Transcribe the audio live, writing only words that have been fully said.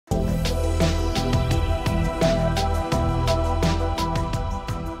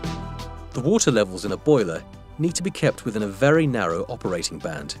The water levels in a boiler need to be kept within a very narrow operating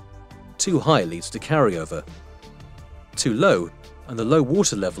band. Too high leads to carryover. Too low, and the low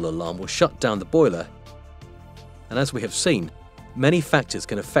water level alarm will shut down the boiler. And as we have seen, many factors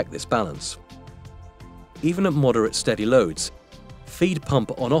can affect this balance. Even at moderate steady loads, feed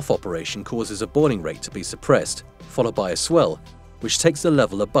pump on-off operation causes a boiling rate to be suppressed, followed by a swell, which takes the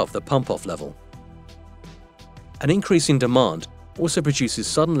level above the pump-off level. An increase in demand also produces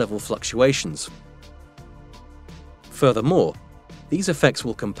sudden level fluctuations. Furthermore, these effects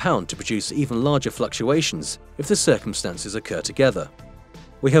will compound to produce even larger fluctuations if the circumstances occur together.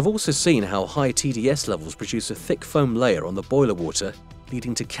 We have also seen how high TDS levels produce a thick foam layer on the boiler water,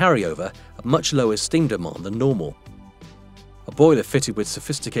 leading to carryover at much lower steam demand than normal. A boiler fitted with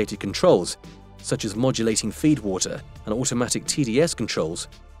sophisticated controls, such as modulating feed water and automatic TDS controls,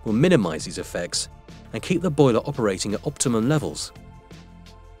 will minimize these effects and keep the boiler operating at optimum levels.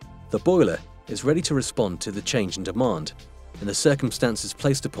 The boiler is ready to respond to the change in demand and the circumstances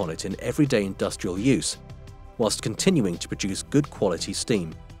placed upon it in everyday industrial use, whilst continuing to produce good quality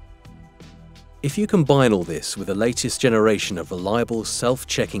steam. If you combine all this with the latest generation of reliable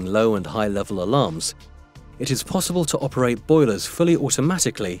self-checking low and high level alarms, it is possible to operate boilers fully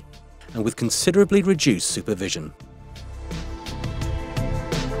automatically and with considerably reduced supervision.